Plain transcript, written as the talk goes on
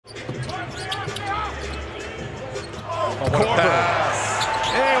Korver.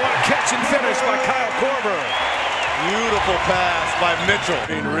 Hey, what a catch and finish by Kyle Korver. Beautiful pass by Mitchell.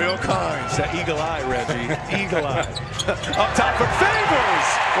 Being real kind. It's that eagle eye, Reggie. Eagle eye. Up top for Favors.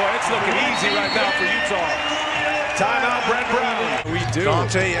 Boy, it's looking easy right now for Utah. Timeout, Brett Brown. We do.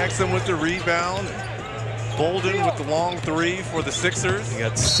 Dante Exum with the rebound. Bolden with the long three for the Sixers. You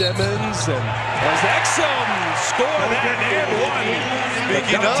got Simmons and as Exum score that and one.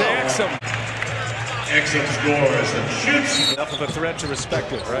 Speaking Dante of. Exum. Exum scores and shoots. Enough of a threat to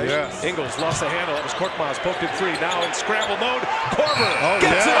respect it, right? Yes. Ingles lost the handle. That was Korkmaz poked it free. Now in scramble mode. Korver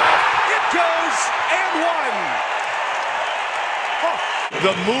gets yeah. it off. It goes and one.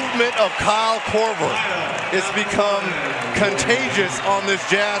 The movement of Kyle Korver has become contagious on this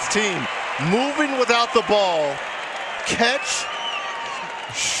Jazz team. Moving without the ball, catch,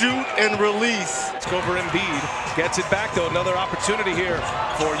 shoot, and release. Let's go over Embiid. Gets it back, though. Another opportunity here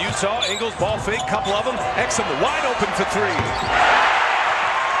for Utah. Ingles, ball fake, couple of them. Exum wide open for three.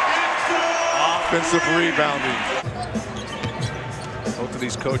 Offensive rebounding. Both of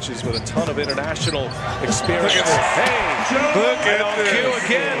these coaches with a ton of international experience. Look at this. Hey, Look at on this. cue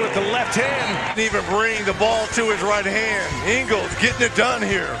again with the left hand. Didn't even bring the ball to his right hand. Ingles getting it done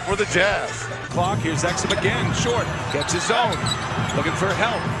here for the Jazz. Clock, here's Exum again, short, gets his own, looking for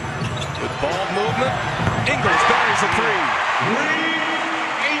help. With ball movement, Ingles buries a three.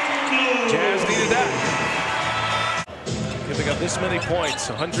 Jazz needed that. Giving up this many points,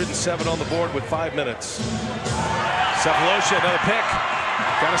 107 on the board with 5 minutes. Sefolosha, another pick.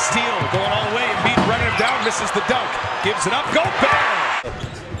 Got a steal, going all the way. Embiid running him down, misses the dunk. Gives it up, go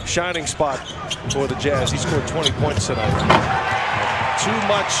bang! Shining spot for the Jazz. He scored 20 points tonight. Too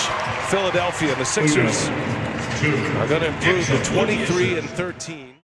much Philadelphia. The Sixers are going to improve to 23-13.